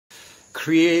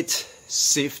Create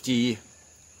safety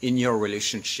in your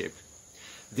relationship.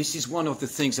 This is one of the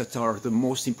things that are the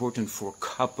most important for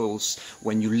couples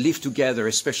when you live together,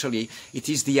 especially. It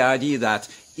is the idea that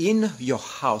in your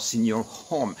house, in your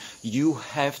home, you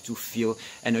have to feel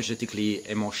energetically,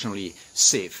 emotionally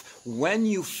safe. When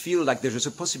you feel like there is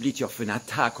a possibility of an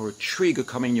attack or a trigger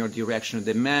coming in your direction, a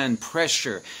demand,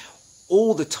 pressure,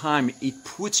 all the time, it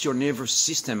puts your nervous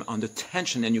system under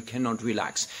tension and you cannot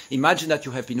relax. Imagine that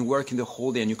you have been working the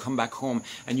whole day and you come back home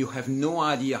and you have no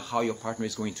idea how your partner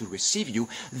is going to receive you.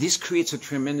 This creates a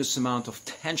tremendous amount of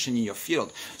tension in your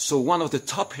field. So one of the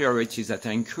top priorities that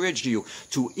I encourage you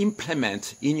to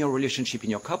implement in your relationship,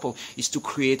 in your couple, is to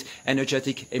create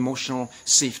energetic, emotional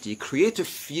safety. Create a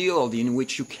field in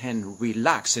which you can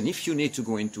relax. And if you need to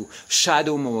go into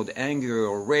shadow mode, anger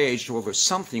or rage over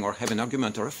something, or have an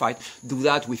argument or a fight, do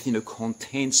that within a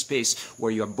contained space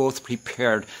where you are both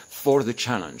prepared for the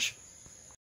challenge.